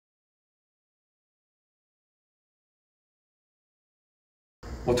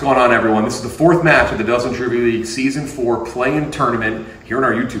What's going on, everyone? This is the fourth match of the Dozen Trivia League Season 4 play-in tournament here on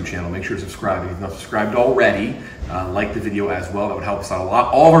our YouTube channel. Make sure to subscribe if you've not subscribed already. Like the video as well. That would help us out a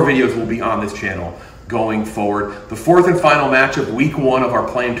lot. All of our videos will be on this channel going forward. The fourth and final match of week 1 of our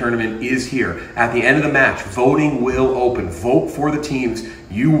play-in tournament is here. At the end of the match, voting will open. Vote for the teams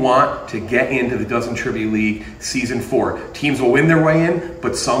you want to get into the Dozen Trivia League Season 4. Teams will win their way in,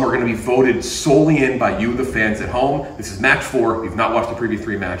 but some are going to be voted solely in by you, the fans at home. This is match 4. If you've not watched the previous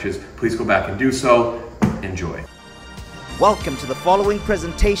 3 matches, please go back and do so. Enjoy. Welcome to the following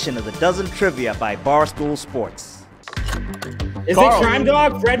presentation of the Dozen Trivia by Barstool Sports. Is Carl, it Crime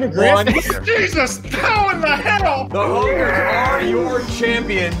Dog, Fred McGriff? Jesus, how in the hell? The Huggers are your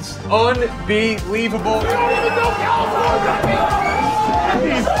champions. Unbelievable.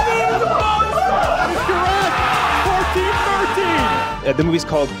 The movie's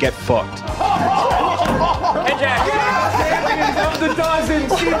called Get Fucked. Hey, Jack. Champions of the Dozen,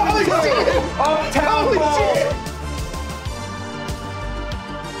 Season 2 of Town Ball.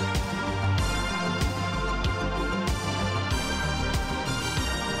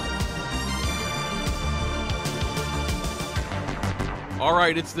 All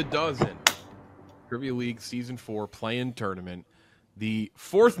right, it's the Dozen Trivia League Season 4 play-in tournament, the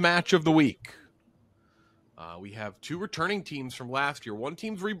 4th match of the week. We have 2 returning teams from last year. One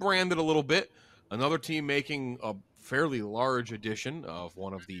team's rebranded a little bit. Another team making a fairly large addition of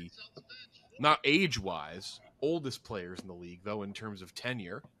one of the, not age-wise, oldest players in the league, though, in terms of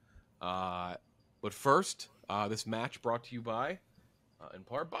tenure. But first, this match brought to you by, in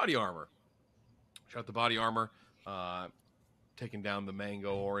part, Body Armor. Shout out to Body Armor. Taking down the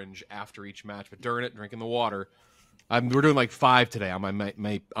mango orange after each match, but during it, drinking the water. We're doing like 5 today. I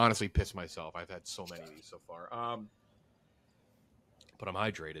may honestly piss myself. I've had so many of these so far. But I'm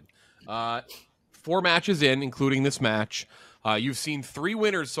hydrated. 4 matches in, including this match. You've seen 3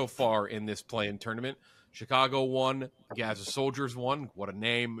 winners so far in this play-in tournament. Chicago won. Gaza Soldiers won. What a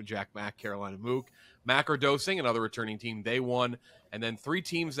name. Jack Mack, Carolina Mook. Macrodosing, another returning team, they won. And then 3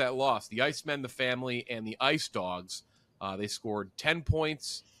 teams that lost. The Icemen, the Family, and the Ice Dogs. They scored 10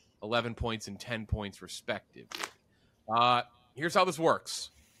 points, 11 points, and 10 points respectively. Here's how this works.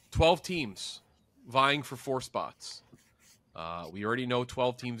 12 teams vying for 4 spots. We already know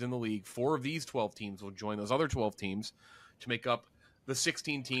 12 teams in the league. 4 of these 12 teams will join those other 12 teams to make up the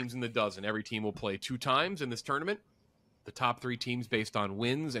 16 teams in the Dozen. Every team will play 2 times in this tournament. The top 3 teams, based on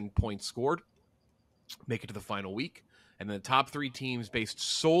wins and points scored, make it to the final week. And then the top 3 teams, based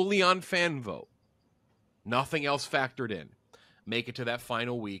solely on fan vote, nothing else factored in, make it to that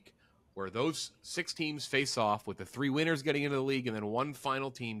final week where those 6 teams face off with the 3 winners getting into the league and then 1 final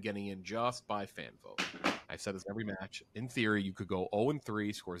team getting in just by fan vote. I've said this every match. In theory, you could go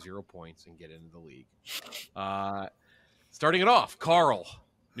 0-3, score 0 points, and get into the league. Starting it off, Carl,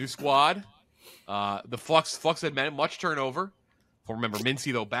 new squad. The Flux had much turnover. Remember,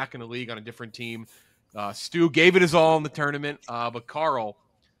 Mincy, though, back in the league on a different team. Stu gave it his all in the tournament, but Carl,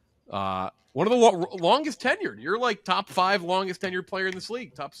 one of the longest tenured. You're like top 5 longest tenured player in this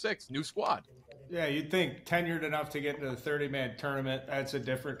league. Top 6, new squad. Yeah, you'd think tenured enough to get into the 30-man tournament. That's a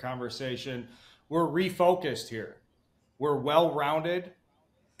different conversation. We're refocused here. We're well-rounded,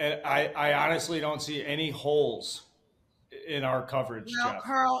 and I honestly don't see any holes in our coverage. Well, Jeff.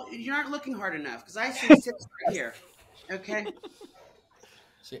 Carl, you're not looking hard enough because I see 6 right here. Okay.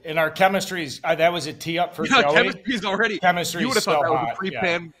 In our chemistries, that was a tee up for Joey. Chemistry's already. Chemistry's You would have so thought that was hot. a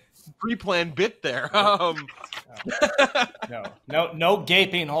pre-planned bit there. No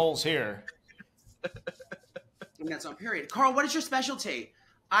gaping holes here. And that's on period. Carl, what is your specialty?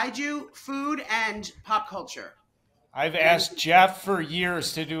 I do food and pop culture. I've asked Jeff for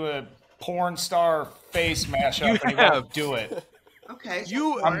years to do a porn star face mashup, and he won't do it. Okay.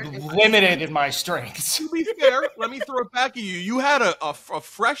 I'm limited in my strengths. To be fair, let me throw it back at you. You had a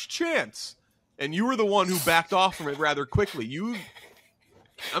fresh chance, and you were the one who backed off from it rather quickly.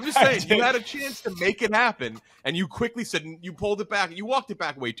 I'm just saying, you had a chance to make it happen, and you quickly said you pulled it back. You walked it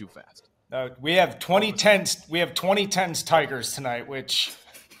back way too fast. We have 2010s. We have 2010s Tigers tonight, which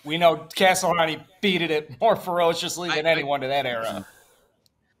we know Castellani beat it more ferociously than anyone to that era.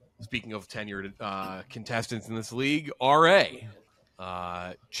 Speaking of tenured contestants in this league, RA.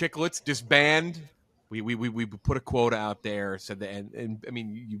 Chiclets disband. We put a quote out there, said that, and I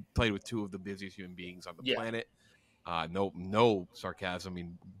mean, you played with 2 of the busiest human beings on the planet. No sarcasm. I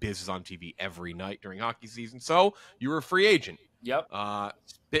mean, Biz is on TV every night during hockey season, so you were a free agent. Yep.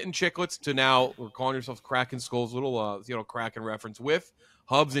 Spittin Chiclets to now we're calling yourselves Kraken Skulls. Little Kraken reference with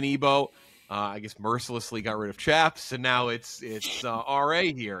Hubbs EBo. I guess mercilessly got rid of Chaps, and now it's RA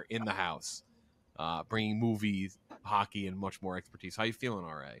here in the house, bringing movies hockey and much more expertise. How you feeling,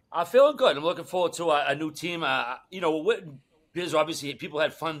 RA? I'm feeling good. I'm looking forward to a new team. Biz, obviously, people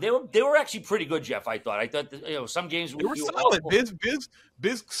had fun. They were actually pretty good, Jeff. I thought some games they were solid. Biz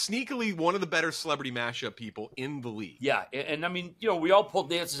sneakily one of the better celebrity mashup people in the league. Yeah, and I mean, we all pulled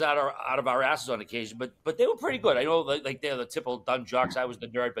dances out of our asses on occasion, but they were pretty good. I know, like they're the typical dumb jocks. I was the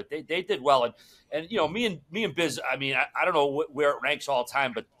nerd, but they did well. And me and Biz. I mean, I don't know where it ranks all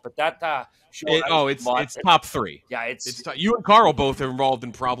time, but that show. It's top 3. Yeah, it's you and Carl both are involved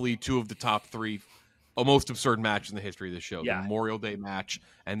in probably 2 of the top 3. A most absurd match in the history of the show, the Memorial Day match,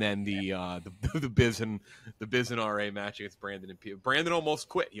 and then the Biz and RA match against Brandon and P. Brandon almost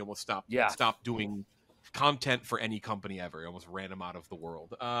quit. He almost stopped doing content for any company ever. He almost ran him out of the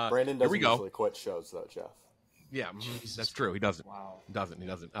world. Brandon doesn't usually quit shows, though, Jeff. Yeah, that's true. He doesn't. Wow. He doesn't.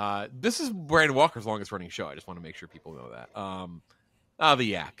 This is Brandon Walker's longest running show. I just want to make sure people know that. The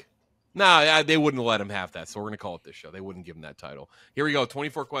Yak. No, they wouldn't let him have that, so we're going to call it this show. They wouldn't give him that title. Here we go.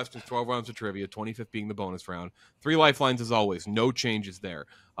 24 questions, 12 rounds of trivia, 25th being the bonus round. 3 lifelines as always. No changes there.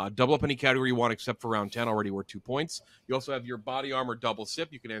 Double up any category you want except for round 10. Already worth 2 points. You also have your body armor double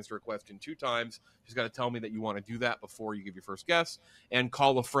sip. You can answer a question 2 times. Just got to tell me that you want to do that before you give your first guess. And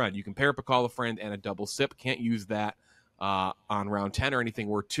call a friend. You can pair up a call a friend and a double sip. Can't use that on round 10 or anything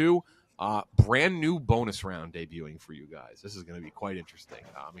worth 2. Brand new bonus round debuting for you guys. This is going to be quite interesting.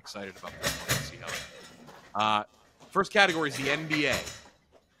 I'm excited about this one. Let's see how. First category is the NBA.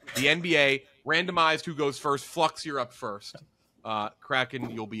 The NBA randomized who goes first. Flux, you're up first. Kraken,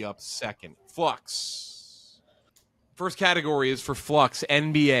 you'll be up second. Flux. First category is for Flux.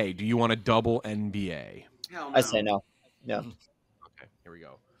 NBA. Do you want to double NBA? Hell no. I say no. No. Okay, here we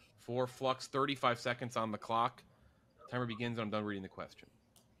go. For Flux, 35 seconds on the clock. Timer begins. I'm done reading the question.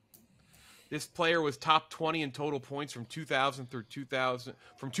 This player was top 20 in total points from 2000 through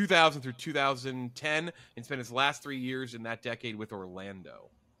 2010 and spent his last 3 years in that decade with Orlando.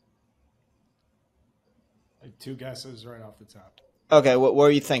 2 guesses right off the top. Okay, what were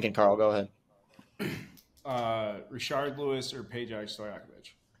you thinking, Carl? Go ahead. Richard Lewis or Peja Stojakovic?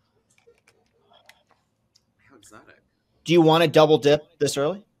 How exotic. Do you want to double dip this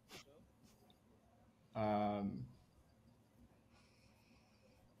early?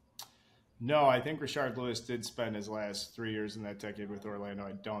 No, I think Richard Lewis did spend his last 3 years in that decade with Orlando.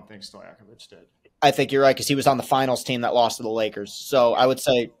 I don't think Stojakovic did. I think you're right because he was on the finals team that lost to the Lakers. So I would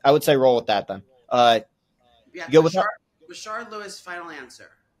say roll with that then. Go with Richard Lewis. Final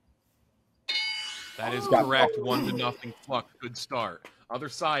answer. That is correct. 1-0 Flux. Good start. Other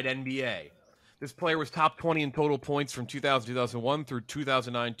side, NBA. This player was top 20 in total points from 2000-2001 through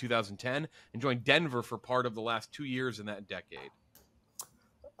 2009-2010 and joined Denver for part of the last 2 years in that decade.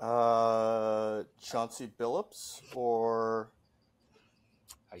 Chauncey Billups or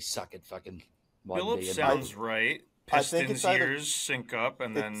I suck at fucking Billups sounds right. Pistons years sync up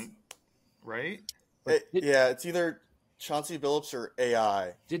and then right? It's either Chauncey Billups or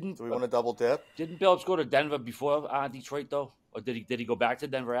AI. Do we want to double dip? Didn't Billups go to Denver before Detroit though? Or did he go back to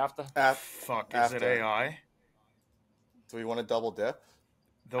Denver after? Is it AI? Do we want to double dip?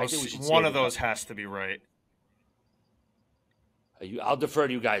 One of those has to be right. I'll defer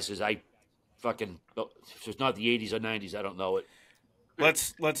to you guys because if it's not the 80s or 90s, I don't know it.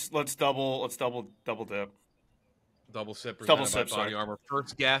 Let's double dip. Double sip. Double sip. Body armor.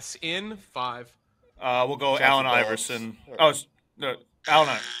 First guess in 5. We'll go Allen Iverson. Oh, no,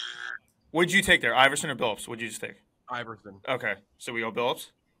 Allen. What did you take there? Iverson or Billups? What did you just take? Iverson. Okay, so we go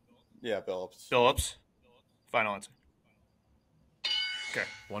Billups. Yeah, Billups. Billups. Final answer. Okay.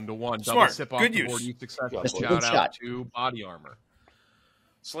 1-1. Smart. Double sip off Good the board. use. You successful. Shout out to Body Armor.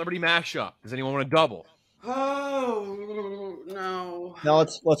 Celebrity mashup. Does anyone want to double? Oh no. No,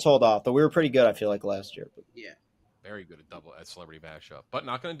 let's hold off. But we were pretty good, I feel like, last year. But. Yeah. Very good at double at celebrity mashup, but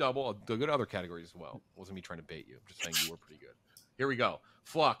not going to double. I'll go to other categories as well. Wasn't me trying to bait you. I'm just saying you were pretty good. Here we go.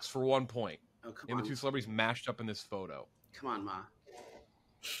 Flux for 1 point. Oh, come on. on. The 2 celebrities mashed up in this photo. Come on, Ma.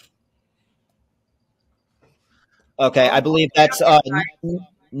 Okay, I believe that's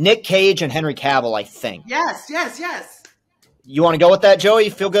Nick Cage and Henry Cavill, I think. Yes. You want to go with that, Joey?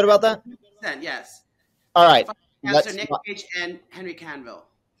 You feel good about that? Yes. All right. So Nick Cage and Henry Cavill.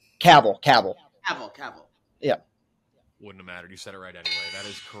 Cavill. Yeah. Wouldn't have mattered. You said it right anyway. That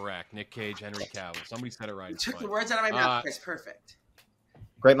is correct. Nick Cage, Henry Cavill. Somebody said it right. You took the words out of my mouth. It's perfect.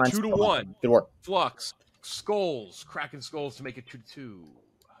 Great minds. 2-1. Good work. Flux. Skulls. Kraken Skulls to make it 2-2. The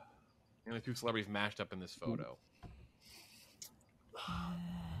only 2 celebrities mashed up in this photo.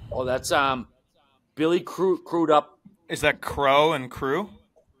 Oh, that's Billy Crewed Up. Is that Crow and Crew?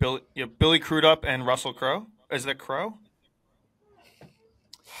 Billy Crewed Up and Russell Crowe? Is that Crow?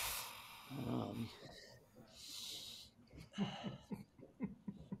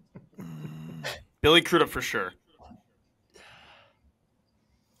 Billy Crudup for sure.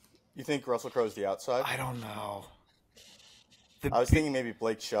 You think Russell Crowe's the outside? I don't know. I was thinking maybe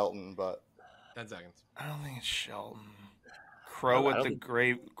Blake Shelton, but 10 seconds. I don't think it's Shelton. Crow with the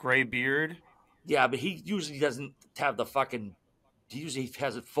gray beard. Yeah, but he usually doesn't have the fucking. He usually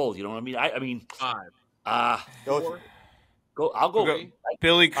has it full. You know what I mean? I mean, 5. I'll go.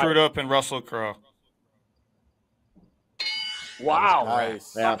 Billy Crudup and Russell Crowe. Wow.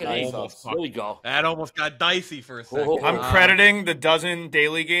 Nice. Fucking Nice. nice. There we go. That almost got dicey for a second. I'm crediting the dozen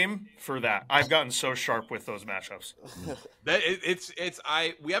daily game for that. I've gotten so sharp with those matchups.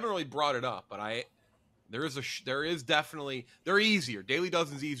 We haven't really brought it up, but there is definitely, they're easier. Daily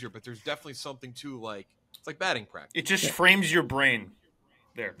dozen's easier, but there's definitely something to like, it's like batting practice. It just frames your brain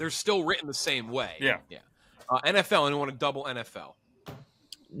there. They're still written the same way. Yeah. NFL, anyone want to double NFL?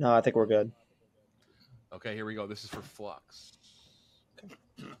 No, I think we're good. Okay, here we go. This is for Flux.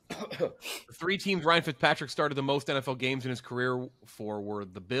 The 3 teams Ryan Fitzpatrick started the most NFL games in his career for were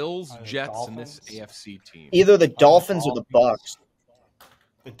the Bills, Jets, and this AFC team. Either the Dolphins or the Bucks.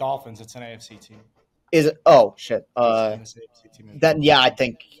 The Dolphins. It's an AFC team. Is it? Oh shit. Then yeah, I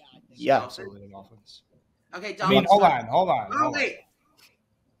think yeah. Absolutely the Dolphins. Okay, I mean, hold on. Oh wait.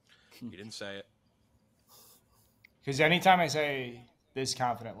 You didn't say it. Because anytime I say this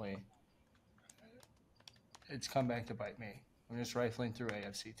confidently, it's come back to bite me. I'm just rifling through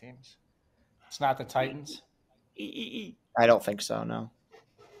AFC teams. It's not the Titans. I don't think so. No.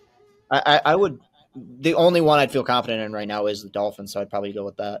 I would. The only one I'd feel confident in right now is the Dolphins, so I'd probably go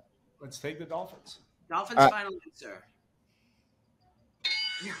with that. Let's take the Dolphins. Dolphins final answer.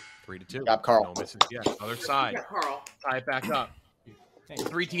 3-2. Got Carl. No misses yet. Other side. Yeah, Carl. Tie it back up.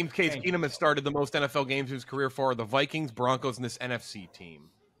 3 teams Case Keenum has started the most NFL games in his career for the Vikings, Broncos, and this NFC team.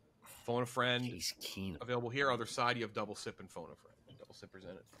 Phone a friend. Case Keenum. Available here. Other side, you have double sip and phone a friend. Double sip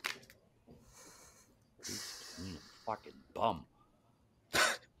presented. Fucking bum.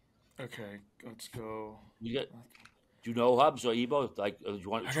 Okay, let's go. Do you know Hubbs or EBo? Like, you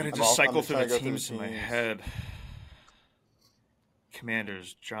want? I gotta just cycle through the teams in my head.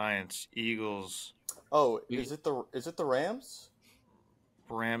 Commanders, Giants, Eagles. Oh, is it the Rams?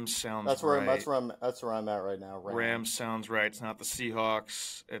 Rams sounds that's where right. That's where I'm at right now. Rams sounds right. It's not the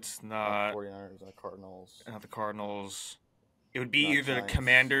Seahawks. It's not 49ers, not Cardinals. Not the Cardinals. It would be Not either Giants. the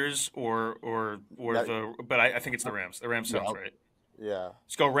Commanders or the. But I think it's the Rams. The Rams sounds right. Yeah.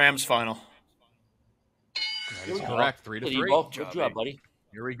 Let's go Rams final. That is correct. 3-3. Good job, buddy.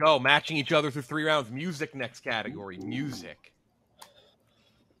 Here we go. Matching each other through 3 rounds. Music next category. Music.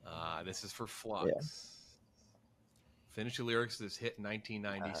 This is for Flux. Yeah. Finish the lyrics to this hit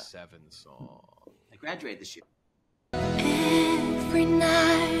 1997 song. I graduated this year. Every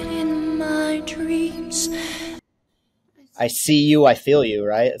night in my dreams. I see you, I feel you.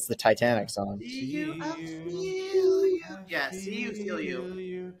 Right? It's the Titanic song. See you, I feel you. Yeah, see you, feel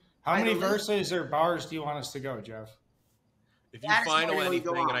you. How many verses or bars do you want us to go, Jeff? If you final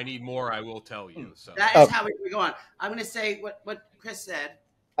anything and I need more, I will tell you. So that is how we go on. I'm going to say what Chris said.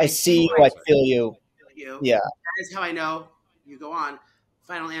 I see you, I feel you. Yeah. That is how I know you go on.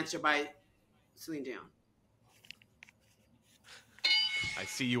 Final answer by Celine Dion. I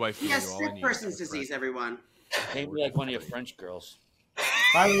see you, I feel Yes, you. All I need. person's disease, everyone. Maybe like one of your French girls.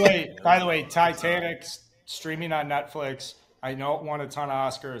 By the way, Titanic's streaming on Netflix. I know it won a ton of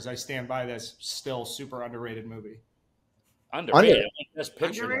Oscars. I stand by this. Still super underrated movie. Underrated. Best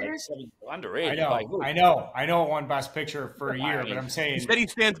picture. Underrated? I know. It won Best Picture for a year, but I'm saying he said he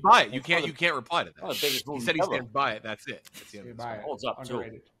stands by it. You can't reply to that. He said he ever. stands by it. That's it. That's the end of the story. Holds up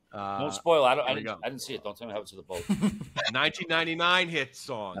underrated. Don't spoil. I didn't see it. Don't tell me how it's to the boat. 1999 hit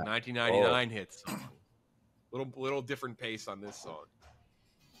song. 1999 hit song. Little different pace on this song.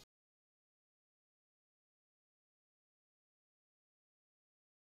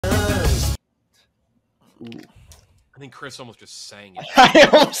 Ooh. I think Chris almost just sang it. I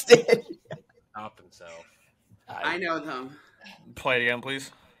almost did. Stopped himself. I know them. Play it again,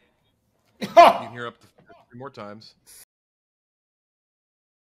 please. You can hear up to 3 more times.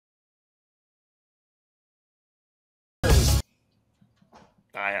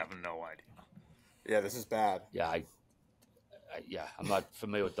 I have no idea. Yeah, this is bad. Yeah, I'm not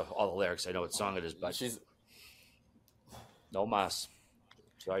familiar with all the lyrics. I know what song it is, but she's no mas.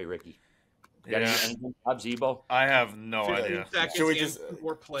 Sorry, Ricky. Yeah. Anything? Hubbs EBo? I have no idea. Should we just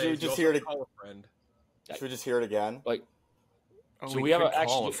hear it? Should we just hear it again? Like, so we have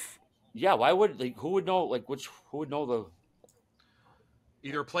actually. Yeah, why would who would know? Like, who would know the?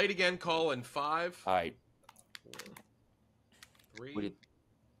 Either play it again, call in 5. All right. 4, 3.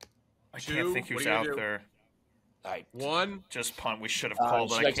 I can't think who's out there. All right. One. Just punt. We should have called,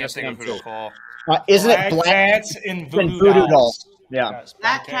 but I can't think of who to call. Isn't it Black Cats and Voodoo Dolls? Dolls? Yeah. Yes,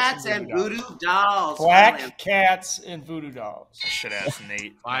 Black Cats and Voodoo Dolls. Black Cats and Voodoo Dolls. I should ask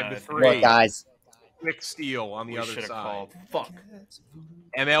Nate. 5-3. Look, guys. Quick steal on the other should have side. called. Fuck.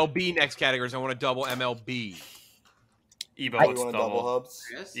 MLB next categories. I want to double MLB. You EBo, it's want to double double. Hubs?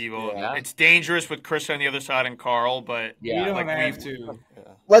 EBo. Yeah. It's dangerous with Chris on the other side and Carl, but Yeah, You don't like have we- to.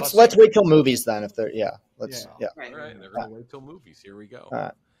 Let's wait till movies then. If they're let's Yeah. All right, they're going to wait till movies. Here we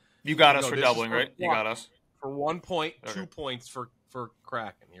go. You got us No, for this is doubling, for right? You got us. For 1 point, Okay. 2 points for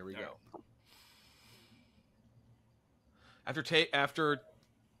Kraken. Here we go. After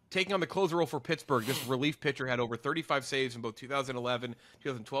taking on the closer role for Pittsburgh, this relief pitcher had over 35 saves in both 2011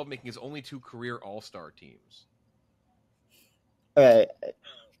 2012, making his only 2 career All-Star teams. It's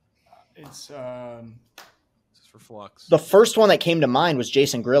This is for Flux. The first one that came to mind was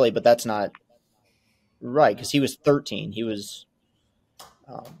Jason Grilli, but that's not right because he was 13. He was.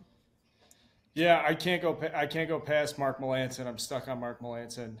 Yeah, I can't go past Mark Melanson. I'm stuck on Mark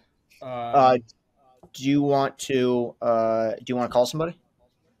Melanson. Do you want to call somebody?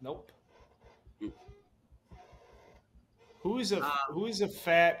 Nope. Who is a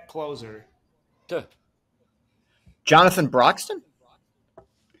fat closer? Jonathan Broxton?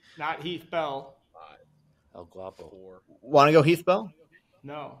 Not Heath Bell. El Guapo. 4. Want to go Heath Bell?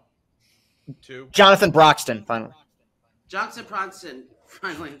 No. 2. Jonathan Broxton, finally. Johnson Bronson,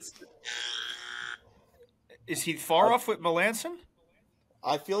 finally. Is he far off with Melanson?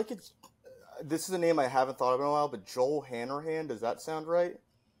 I feel like it's. This is a name I haven't thought of in a while, but Joel Hanrahan. Does that sound right?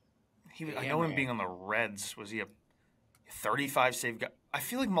 I know him being on the Reds. Was he a 35 save guy? I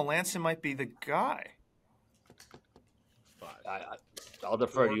feel like Melanson might be the guy. I'll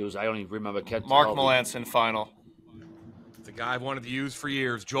defer to you. I only remember Kent. Mark Melanson, final. The guy I've wanted to use for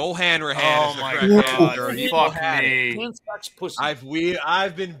years. Joel Hanrahan. Oh is the my correct God! answer. Fuck me.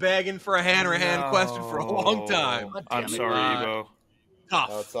 I've been begging for a Hanrahan question for a long time. I'm sorry, EBo. Tough.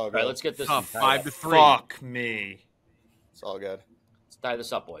 No, it's all good. All right, let's get this. Tough. one. 5-3. Fuck me. It's all good. Let's tie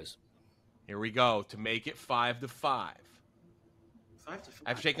this up, boys. Here we go to make it 5-5. 5-5.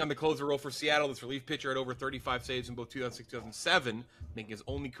 After taking on the closer role for Seattle, this relief pitcher had over 35 saves in both 2006 and 2007, making his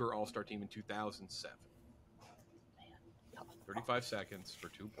only career All-Star team in 2007. 35 seconds for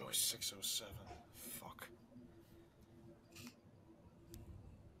 2 points. 607. Fuck.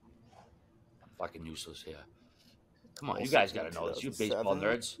 I'm fucking useless here. Come on, you guys got to know this. You baseball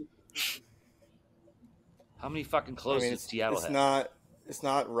nerds. How many fucking closes did Seattle have? It's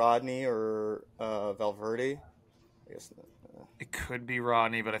not Rodney or Valverde. I guess It could be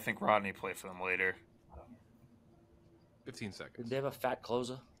Rodney, but I think Rodney played for them later. 15 seconds. Did they have a fat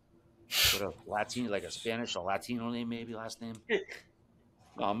closer? With a Latino, like a Spanish or Latino name, maybe last name?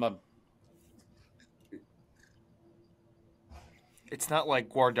 No, It's not like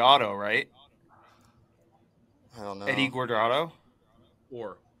Guardado, right? I don't know. Eddie Guardado?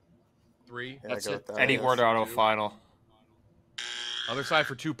 4, 3. Yeah, That's I go it. with that, Eddie I guess. Guardado, final. Other side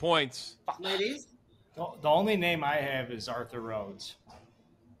for 2 points. Ladies? The only name I have is Arthur Rhodes.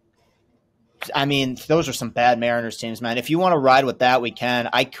 I mean, those are some bad Mariners teams, man. If you want to ride with that, we can.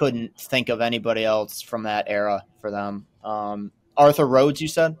 I couldn't think of anybody else from that era for them. Arthur Rhodes, you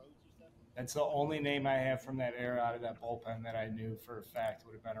said? That's the only name I have from that era out of that bullpen that I knew for a fact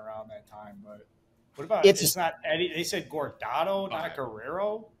would have been around that time. But what about it's not Eddie? They said Guardado, not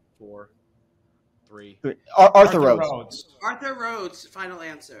Guerrero. 4, 3. Arthur Rhodes. Arthur Rhodes, final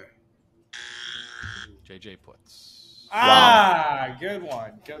answer. JJ puts. Good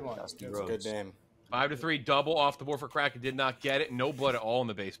one. Good one. That's a good name. 5-3, double off the board for Kraken. Did not get it. No blood at all in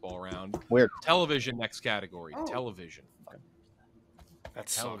the baseball round. Weird. Television next category. Oh. Television.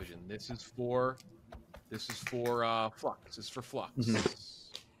 That's Television. This is for Flux. This is for Flux.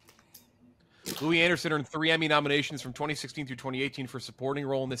 Louis Anderson earned 3 Emmy nominations from 2016 through 2018 for supporting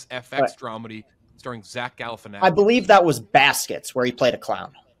role in this FX dramedy starring Zach Galifianakis. I believe that was Baskets, where he played a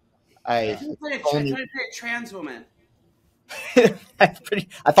clown. I played a trans woman. I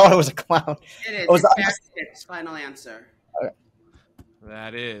thought it was a clown. It is. Was It's Baskets, final answer.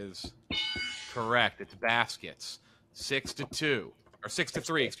 That is correct. It's Baskets. 6-2. Or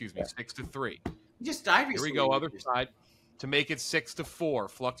 6-3, excuse me. 6-3. You just died Here recently. we go, other side. To make it 6-4.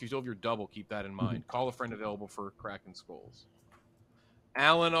 Flux, you still have your double. Keep that in mind. Call a friend available for Kraken Skulls.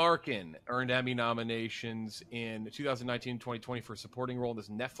 Alan Arkin earned Emmy nominations in 2019 and 2020 for a supporting role in this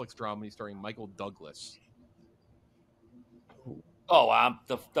Netflix drama starring Michael Douglas. Oh,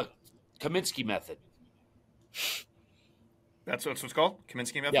 the Kaminsky Method. That's what it's called?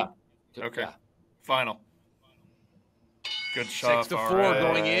 Kaminsky Method? Yeah. Okay. Yeah. Final. Good shot. 6-4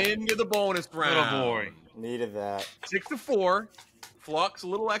 going into the bonus round. Little boy. Needed that. 6-4. Flux, a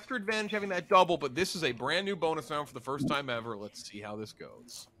little extra advantage having that double, but this is a brand new bonus round for the first time ever. Let's see how this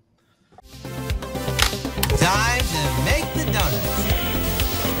goes. Time to make the donuts.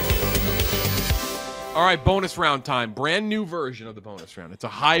 All right, bonus round time. Brand new version of the bonus round. It's a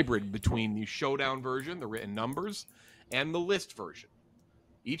hybrid between the showdown version, the written numbers, and the list version.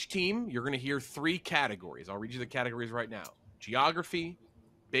 Each team, you're going to hear 3 categories. I'll read you the categories right now. Geography,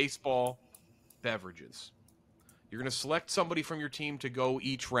 baseball, beverages. You're going to select somebody from your team to go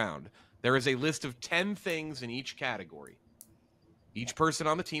each round. There is a list of 10 things in each category. Each person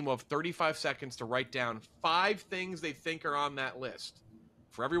on the team will have 35 seconds to write down 5 things they think are on that list.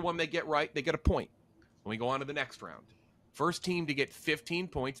 For every one they get right, they get a point. When we go on to the next round. First team to get 15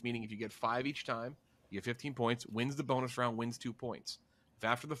 points, meaning if you get 5 each time, you get 15 points, wins the bonus round, wins 2 points. If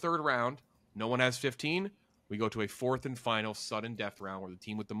after the third round, no one has 15, we go to a fourth and final sudden death round where the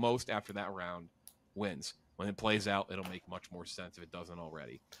team with the most after that round wins. When it plays out, it'll make much more sense if it doesn't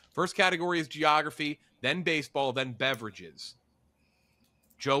already. First category is geography, then baseball, then beverages.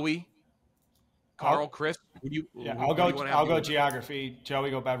 Joey, Carl, Chris, I'll go geography.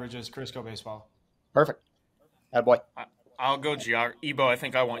 Joey go beverages. Chris go baseball. Perfect. Attaboy. I'll go geography. EBo, I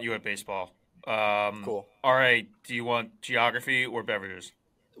think I want you at baseball. Cool. All right. Do you want geography or beverages?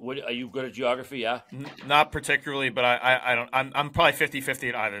 Are you good at geography? Yeah. Not particularly, but I don't. I'm probably 50-50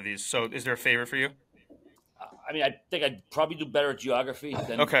 at either of these. So, is there a favorite for you? I mean, I think I'd probably do better at geography.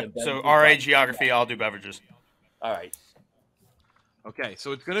 Okay. So, RA geography. I'll do beverages. All right. Okay.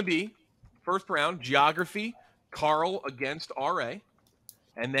 So it's going to be first round geography. Carl against RA,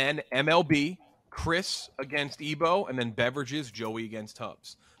 and then MLB. Chris against EBo, and then beverages, Joey against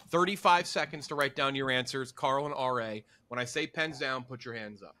Hubbs. 35 seconds to write down your answers, Carl and RA. When I say pens down, put your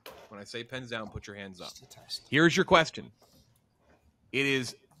hands up. When I say pens down, put your hands up. Here's your question. It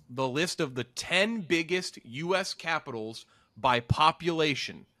is the list of the 10 biggest U.S. capitals by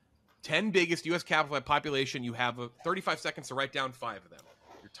population. 10 biggest U.S. capitals by population. You have 35 seconds to write down 5 of them.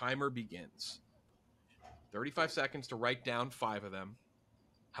 Your timer begins. 35 seconds to write down 5 of them.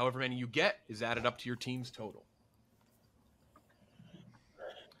 However many you get is added up to your team's total.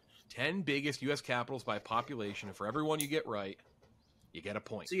 10 biggest U.S. capitals by population. And for every one you get right, you get a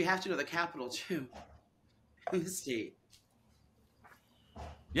point. So you have to know the capital, too. The state.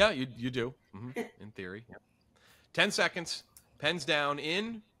 Yeah, you do. Mm-hmm. In theory. Yeah. 10 seconds. Pens down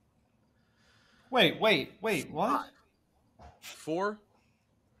in... Wait, what? 4,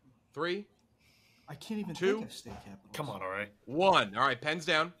 3... I can't even 2, think of state capitals. Come on, all right. 1. All right, pens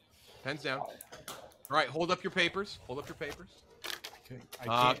down. Pens down. All right, hold up your papers. Hold up your papers.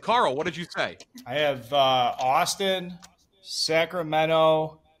 Okay, Carl, what did you say? I have Austin,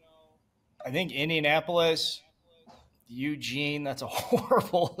 Sacramento, I think Indianapolis, Eugene. That's a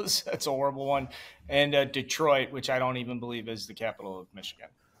horrible one. And Detroit, which I don't even believe is the capital of Michigan.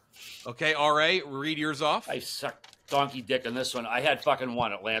 Okay, RA, read yours off. I suck donkey dick on this one. I had fucking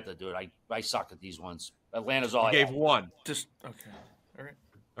 1, Atlanta, dude. I sucked at these ones. Atlanta's all I gave had. 1. Just okay. All right.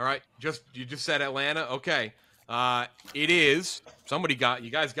 All right. You just said Atlanta. Okay. It is. You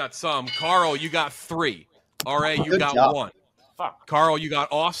guys got some. Carl, you got 3. RA, you got 1. Fuck. Carl, you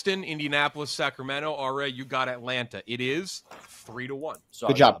got Austin, Indianapolis, Sacramento. RA, you got Atlanta. It is 3-1.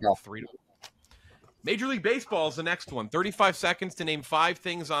 Good job, Carl. 3-1. Major League Baseball is the next one. 35 seconds to name 5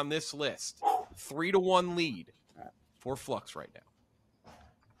 things on this list. 3-1 lead for Flux right now.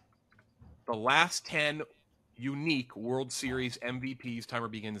 The last 10 unique World Series MVPs. Timer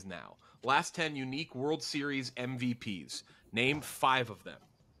begins now. Last 10 unique World Series MVPs. Name 5 of them.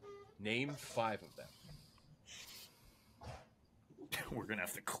 Name 5 of them. We're going to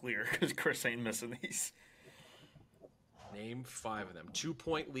have to clear because Chris ain't missing these. Name 5 of them.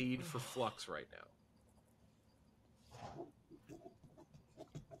 2-point lead for Flux right now.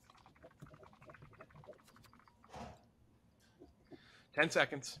 10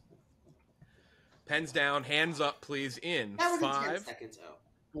 seconds. Pens down, hands up, please. In 5,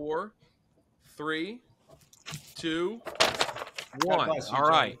 4, 3, 2, 1. All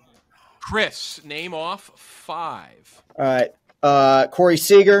right. Chris, name off 5. All right. Corey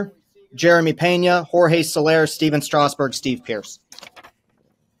Seager, Jeremy Pena, Jorge Soler, Steven Strasburg, Steve Pearce.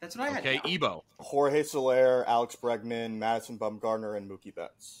 That's what I had. Okay, EBo. Jorge Soler, Alex Bregman, Madison Bumgarner, and Mookie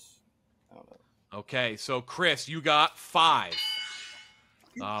Betts. I don't know. Okay, so Chris, you got 5.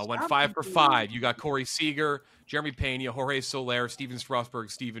 Went 5 for 5. You got Corey Seager, Jeremy Pena, Jorge Soler, Steven Strasburg,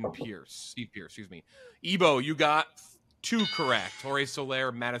 Steve Pearce, excuse me. EBo, you got 2 correct. Jorge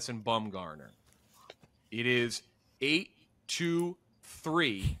Soler, Madison Bumgarner. It is 8-3.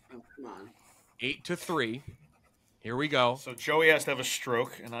 Oh, come on. 8-3. Here we go. So Joey has to have a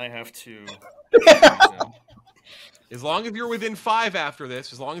stroke, and I have to. As long as you're within 5 after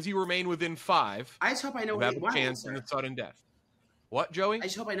this, as long as you remain within 5, I just hope I know you have one a chance in answer. the sudden death. What, Joey? I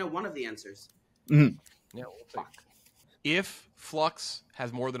just hope I know one of the answers. Mm-hmm. Yeah, we'll see. If Flux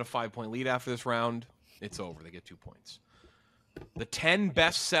has more than a 5-point lead after this round, it's over. They get 2 points. The 10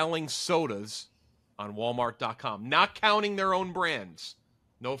 best-selling sodas on Walmart.com, not counting their own brands.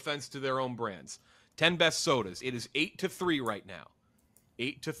 No offense to their own brands. 10 best sodas. It is 8-3 right now.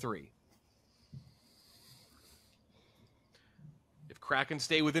 8-3. If Kraken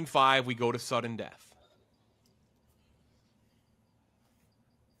stay within 5, we go to sudden death.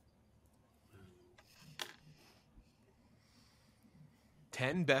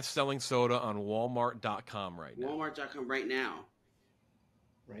 $10 best-selling soda on Walmart.com right now. Walmart.com right now.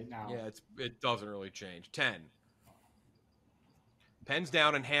 Right now. Yeah, it doesn't really change. 10. Pens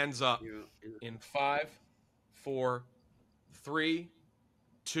down and hands up in 5, 4, 3,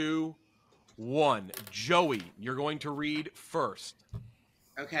 2, 1. Joey, you're going to read first.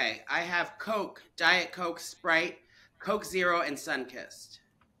 Okay, I have Coke, Diet Coke, Sprite, Coke Zero, and Sunkist.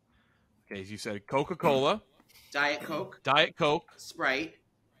 Okay, as you said, Coca-Cola. Diet Coke. Diet Coke. Sprite.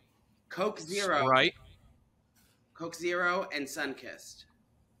 Coke Zero. Sprite. Coke Zero, and Sunkist.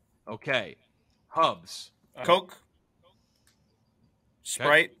 Okay. Hubbs. Coke.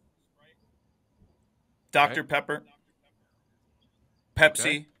 Sprite. Dr. Okay. Pepper. Pepsi.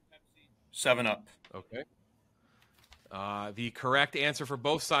 Okay. 7-Up. Okay. The correct answer for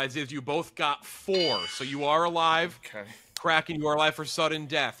both sides is you both got 4. So you are alive. Okay. Kraken, you are alive for sudden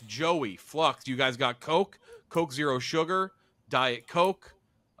death. Joey, Flux, you guys got Coke, Coke Zero Sugar, Diet Coke,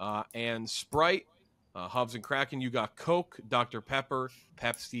 and Sprite. Hubbs and Kraken, you got Coke, Dr. Pepper,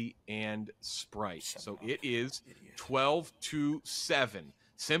 Pepsi, and Sprite. So it is 12-7.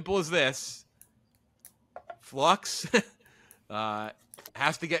 Simple as this. Flux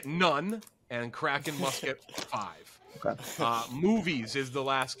has to get none, and Kraken must get 5. Okay. Movies is the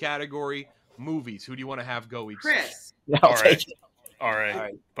last category. Movies. Who do you want to have go each? Chris. Yeah, I'll take it. All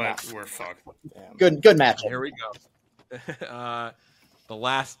right. But we're fucked. Good match. Here we go. The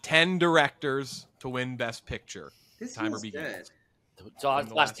last 10 directors to win Best Picture. This Timer feels begins. good. So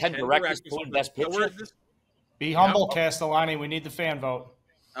last 10 directors to win Best Picture. Be humble, Castellani. We need the fan vote.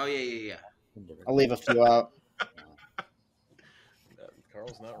 Oh, yeah. I'll leave a few out.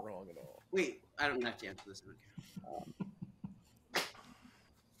 Carl's not wrong at all. Wait, I don't have to answer this one.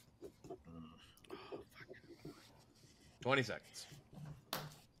 20 seconds.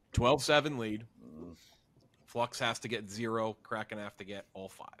 12-7 lead. Flux has to get 0. Kraken have to get all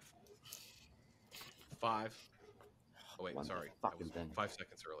 5. 5. Oh, wait, sorry. That was 5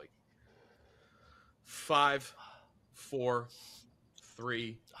 seconds early. 5, 4,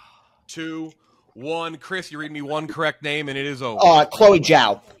 3, 2, 1. Chris, you read me one correct name, and it is over. Chloe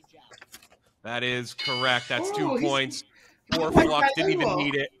Zhao. That is correct. That's 2 Oh, points. Poor Flux didn't even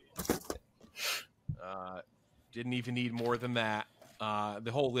need it. Didn't even need more than that.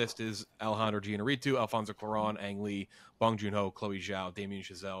 The whole list is Alejandro Gianaritu, Alfonso Cuarón, Ang Lee, Bong Joon-ho, Chloe Zhao, Damien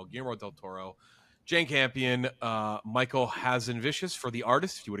Chazelle, Guillermo del Toro, Jane Campion, Michael Hazanavicius for The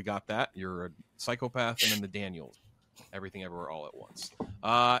Artist. If you would have got that, you're a psychopath. And then the Daniels. Everything Everywhere All at Once.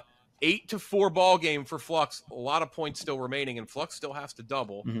 8-4 ball game for Flux. A lot of points still remaining, and Flux still has to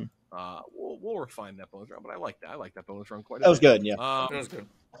double. Mm-hmm. We'll refine that bonus round, but I like that. I like that bonus round quite a bit. That was good, yeah. That was good.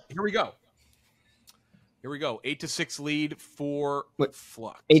 Here we go. 8-6 lead for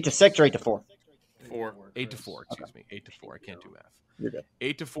Flux. 8-6 or 8-4? 8-4. Excuse me. 8-4. I can't do math. You're good.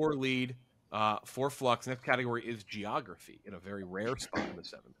 8-4 lead for Flux. Next category is geography in a very rare spot in the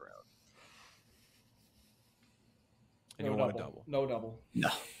 7th round. And you want a double? No double. No.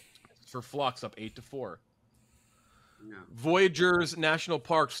 For Flux, up 8-4. No. Voyageurs National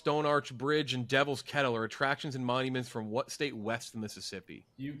Park, Stone Arch Bridge, and Devil's Kettle are attractions and monuments from what state west of Mississippi?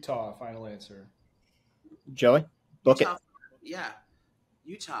 Utah, final answer. Joey, book Utah, it. Yeah.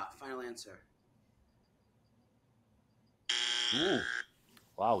 Utah, final answer. Ooh.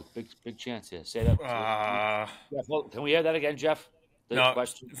 Wow, big chance here. Say that. Jeff, well, can we hear that again, Jeff? The No.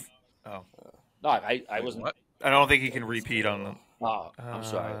 question. Oh. No, I wasn't. What? I don't think he can repeat on them. Oh, I'm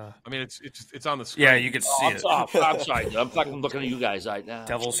sorry. I mean, it's on the screen. Yeah, you can see I'm it. sorry. I'm fucking looking at you guys right now.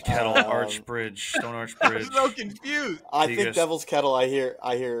 Devil's Kettle, Arch Bridge, Stone Arch Bridge. I'm so confused. I think Devil's Kettle. I hear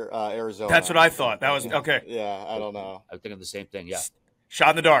Arizona. That's what I thought. That was okay. Yeah, I don't know. I'm thinking the same thing. Yeah. Shot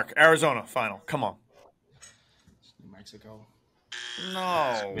in the dark. Arizona. Final. Come on. New Mexico.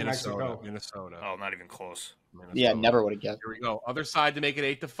 No. Minnesota. Oh, not even close. Yeah, never would have guessed. Here we go. Other side to make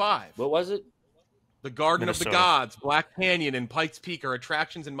it 8-5. What was it? The Garden Minnesota. of the Gods, Black Canyon, and Pikes Peak are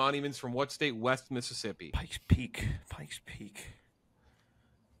attractions and monuments from what state? West Mississippi. Pikes Peak.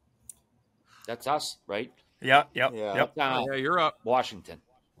 That's us, right? Yep. Yeah. Yep. Yeah, you're up. Washington.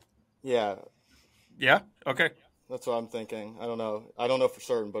 Yeah, Okay. that's what I'm thinking. I don't know for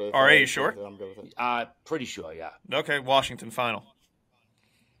certain, but if Are I you sure? I'm good with it. Pretty sure, yeah. Okay. Washington final.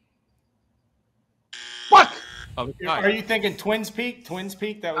 Fuck! Are you thinking Twins Peak?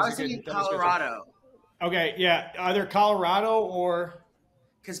 That I was a good. thinking that was good. Colorado. Okay, yeah, either Colorado or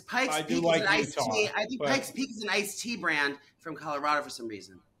Because Pikes I do Peak like is an iced Utah, tea. I think but- Pikes Peak is an iced tea brand from Colorado for some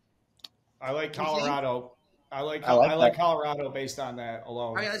reason. I like Colorado. I like that. Colorado based on that alone.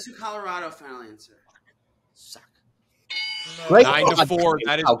 All right, let's do Colorado. Final answer. Suck. Great. 9-4.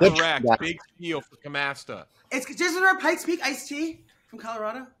 That is Oh, good correct. job. Big steal for Camasta. Isn't there a Pikes Peak iced tea from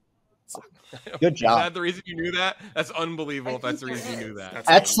Colorado? Good Is job. that the reason you knew that? That's unbelievable if that's the reason you knew that.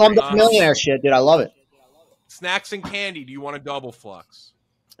 That's Slumdog Millionaire shit, dude. I love it. Snacks and candy. Do you want a double flux?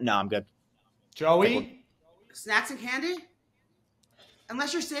 No, I'm good. Joey? Snacks and candy?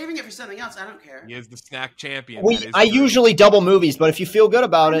 Unless you're saving it for something else, I don't care. He is the snack champion. I usually double movies, but if you feel good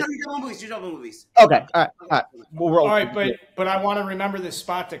about it, No, do double movies. okay. All right. We'll roll. All right, but I want to remember this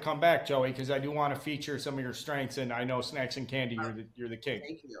spot to come back, Joey, because I do want to feature some of your strengths, and I know snacks and candy. You're the king.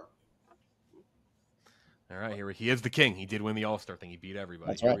 Thank you. All right, here he is, the king. He did win the All-Star thing. He beat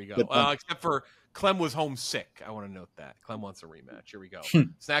everybody. That's Here right. we go. Good point. Except for Clem was homesick. I want to note that. Clem wants a rematch. Here we go.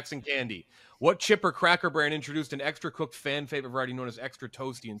 Snacks and candy. What chip or cracker brand introduced an extra cooked fan favorite variety known as Extra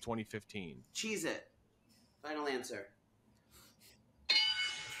Toasty in 2015? Cheese it. Final answer.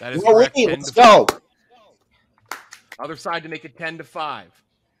 That is Well, correct. Ricky, 10 let's to go. 5. Other side to make it 10-5.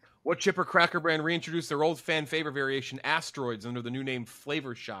 What chip or cracker brand reintroduced their old fan favorite variation, Asteroids, under the new name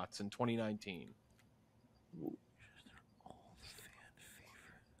Flavor Shots in 2019?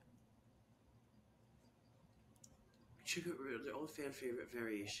 The old fan favorite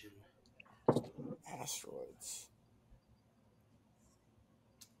variation. Asteroids.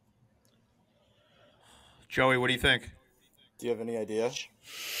 Joey, what do you think? Do you have any idea? Is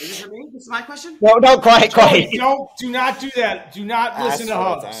it for me? This is my question? No, quiet. Do not do that. Do not listen to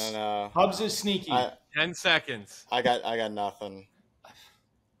Asteroids, Hubbs. I don't know. Hubbs is sneaky. 10 seconds. I got nothing.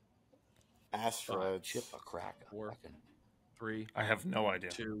 Asteroids. Chip or cracker. 4, 3. I have no idea.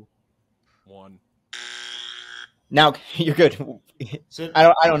 2, 1. Now you're good.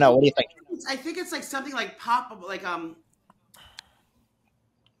 I don't know. What do you think? I think it's like something like pop,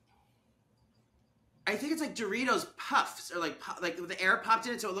 I think it's like Doritos Puffs or like the air popped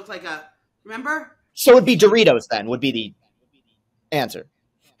in it, so it looked like a. Remember? So it'd be Doritos then. Would be the answer.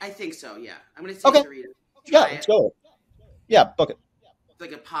 I think so. Yeah, I'm gonna say Okay. Doritos. Yeah, Try let's it. go. Yeah, book it.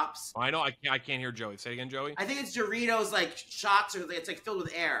 Like it pops. I know. I can't hear Joey. Say it again, Joey. I think it's Doritos like shots, or it's like filled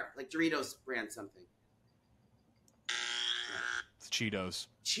with air, like Doritos brand something. It's Cheetos.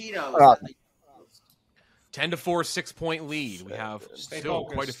 Cheetos. 10-4, 6-point lead. We have still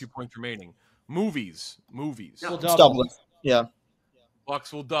focused. quite a few points remaining. Movies. No. Let's double it. Yeah.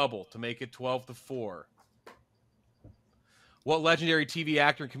 Bucks will double to make it 12-4. What legendary TV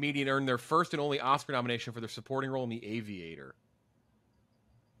actor and comedian earned their first and only Oscar nomination for their supporting role in The Aviator?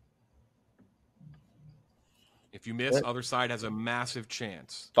 If you miss, other side has a massive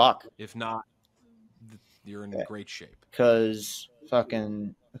chance. Fuck. If not, you're in great shape. Because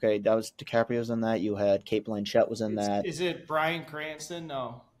fucking okay, that was DiCaprio's in that. You had Kate Blanchett was in that. Is it Bryan Cranston?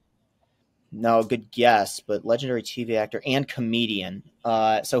 No. No, good guess, but legendary TV actor and comedian.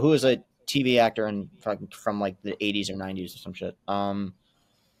 So who is a TV actor and from like the 80s or 90s or some shit? Fuck.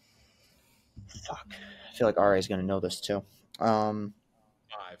 I feel like Ari is gonna know this too. 5.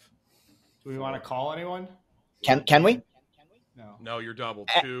 Do we want to call anyone? Can we? No. No, you're double.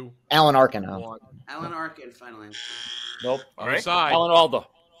 2. Alan Arkin. 1. Alan Arkin. Final answer. Nope. Other side. Alan Alda.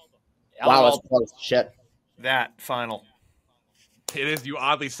 Wow, that's close. Shit. That final. It is. You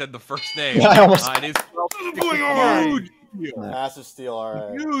oddly said the first name. Yeah, I almost- It is 12-6. Huge steal. Massive steal. All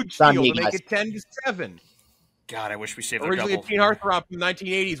right. Huge It's on steal me, to make guys. it 10-7. God, I wish we saved their Originally a double. teen heartthrob from the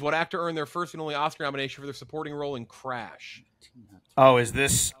 1980s, what actor earned their first and only Oscar nomination for their supporting role in Crash? Oh, is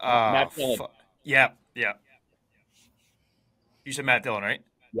this? Matt Dillon. Yeah. You said Matt Dillon, right?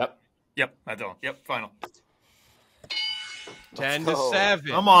 Yep. Matt Dillon. Yep, final. 10-7.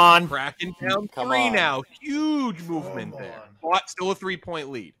 Come on. Cracking down Come 3 on. now. Huge movement there. But still a 3-point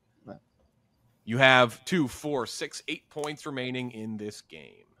lead. You have 2, 4, 6, 8 points remaining in this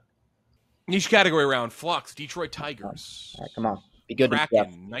game. Niche category round, Flux, Detroit Tigers. All right, come on. Be good.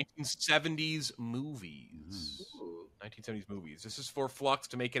 Kraken, 1970s movies. 1970s movies. This is for Flux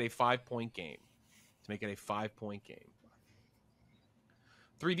to make it a 5-point game.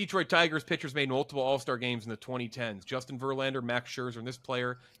 3 Detroit Tigers pitchers made multiple All-Star games in the 2010s. Justin Verlander, Max Scherzer, and this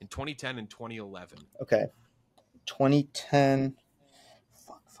player in 2010 and 2011. Okay. 2010.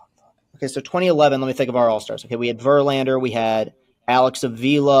 Okay, so 2011, let me think of our All-Stars. Okay, we had Verlander, we had Alex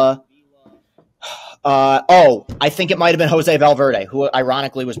Avila. I think it might have been Jose Valverde, who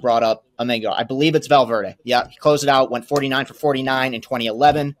ironically was brought up a minute ago. I believe it's Valverde. Yeah, he closed it out, went 49 for 49 in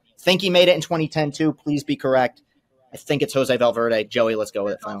 2011. Think he made it in 2010 too. Please be correct. I think it's Jose Valverde. Joey, let's go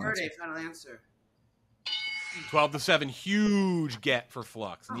with it. Final answer. Final answer. 12-7, huge get for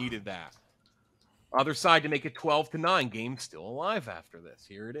Flux. Needed that. Other side to make it 12-9. Game still alive after this.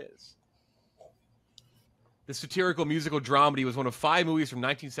 Here it is. The satirical musical dramedy was one of 5 movies from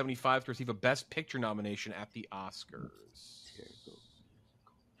 1975 to receive a Best Picture nomination at the Oscars.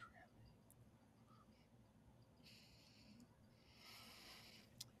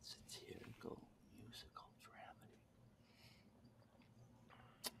 Satirical musical dramedy.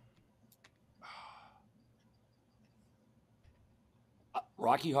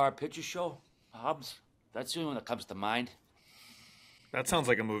 Rocky Horror Picture Show, Hubbs. That's the only one that comes to mind. That sounds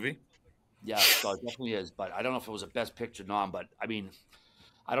like a movie. Yeah, so it definitely is. But I don't know if it was a Best Picture nom. But I mean,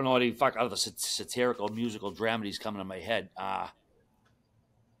 I don't know any fuck out of the satirical musical dramedies coming to my head.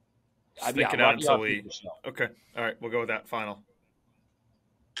 Think it out until we. Okay, all right, we'll go with that final.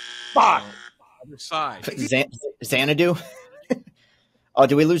 Fuck. Other side. Xanadu. Oh,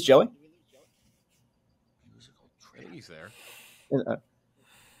 did we lose Joey? I think he's there.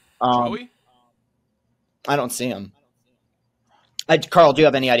 Joey? I don't see him. Carl, do you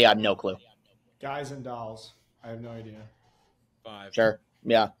have any idea? I have no clue. Guys and Dolls. I have no idea. 5. Sure.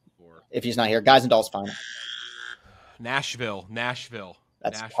 Yeah. 4. If he's not here. Guys and Dolls, fine. Nashville.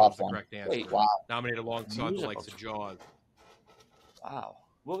 That's Nashville's the one. correct answer. Wait, wow. Nominated alongside the likes of Jaws. Wow.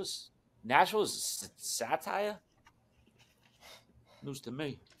 What was Nashville's satire? News to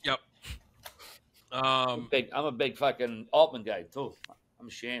me. Yep. I'm a big fucking Altman guy too. I'm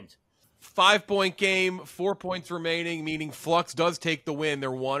ashamed. 5-point game, 4 points remaining, meaning Flux does take the win. They're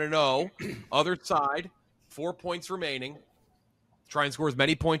 1-0. Other side, 4 points remaining. Try and score as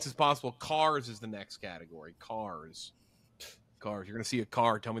many points as possible. Cars is the next category. Cars. You're going to see a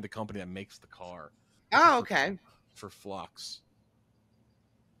car. Tell me the company that makes the car. Oh, okay. For Flux.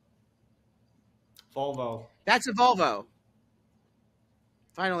 Volvo. That's a Volvo.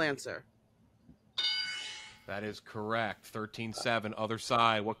 Final answer. That is correct. 13-7. Other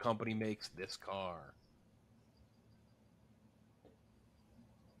side. What company makes this car?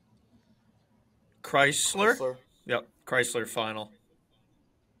 Chrysler? Yep, Chrysler final.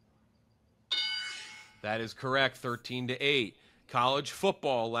 That is correct. 13-8. College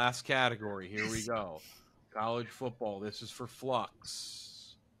football, last category. Here we go. College football. This is for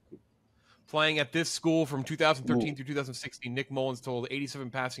Flux. Playing at this school from 2013 through 2016, Nick Mullins totaled 87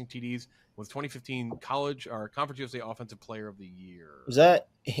 passing TDs, was 2015 college or Conference USA Offensive Player of the Year. Was that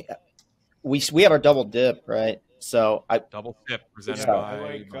we have our double dip, right? So double dip presented by I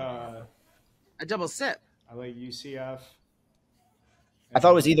like a double sip. I like UCF. I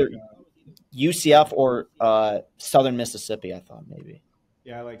thought it was either UCF or Southern Mississippi. I thought maybe.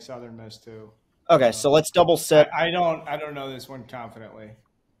 Yeah, I like Southern Miss too. Okay, so let's double sip. I don't know this one confidently.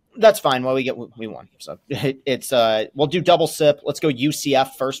 That's fine. Well, we won. So it's we'll do double sip. Let's go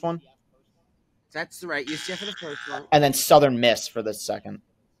UCF first one. That's right. UCF for the first one. And then Southern Miss for the second.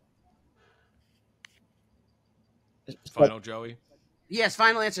 Final, Joey? Yes,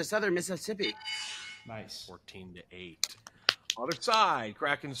 final answer. Southern Mississippi. Nice. 14-8. Other side,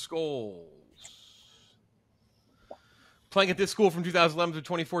 Kraken Skulls. Playing at this school from 2011 to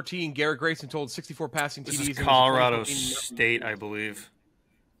 2014, Garrett Grayson told 64 passing TDs. This is Colorado State, I believe.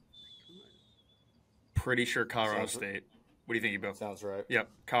 Pretty sure Colorado State. What do you think, EBo? Sounds right. Yep,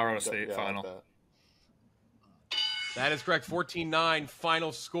 Colorado State final. Like that is correct. 14-9,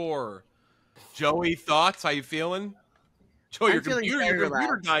 final score. Joey, thoughts? How you feeling? Joey, your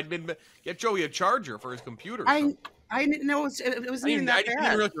computer died. Get Joey a charger for his computer. I didn't know it was even that bad. I didn't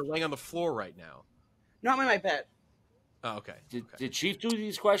even realize you're laying on the floor right now. Not in my bed. Oh, okay. Did Chief do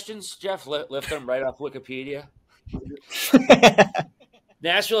these questions, Jeff? Lift them right off Wikipedia.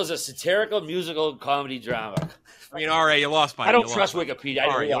 Nashville is a satirical musical comedy drama. I mean, all right, you lost by. I don't trust Wikipedia.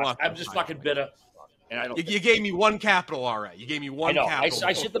 I'm just fucking bitter. And I don't. You gave me one capital, all right. You gave me one capital.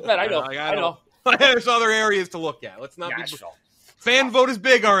 I shit the bed. I know. There's other areas to look at. Let's not be. Fan vote is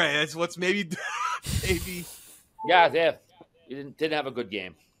big, all right. That's what's maybe. Yeah, you didn't have a good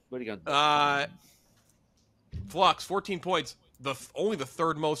game. What are you gonna do? Flux, 14 points. Only the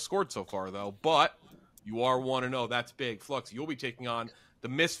third most scored so far, though. But you are 1-0. That's big. Flux, you'll be taking on the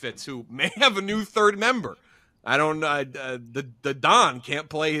Misfits, who may have a new third member. I don't. The Don can't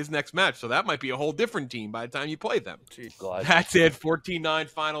play his next match, so that might be a whole different team by the time you play them. God. That's it. 14-9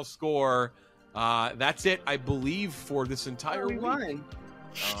 final score. That's it, I believe, for this entire week. Won.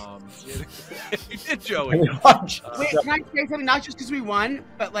 You did, Joey. Wait, can I say something? Not just because we won,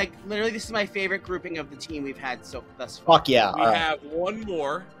 but like literally, this is my favorite grouping of the team we've had thus far. Fuck yeah! We have one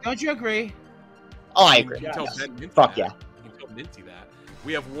more. Don't you agree? Oh, I agree. You can tell Ben Mincy Fuck that. yeah! You can tell Mincy that.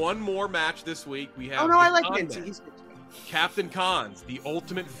 We have one more match this week. We have. Oh no, I like Mincy. He's good. Captain Cons, the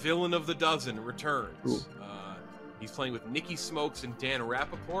ultimate villain of the dozen, returns. He's playing with Nikki Smokes and Dan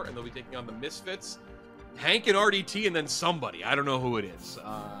Rappaport, and they'll be taking on the Misfits, Hank and RDT, and then somebody. I don't know who it is.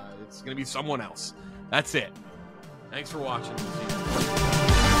 It's going to be someone else. That's it. Thanks for watching.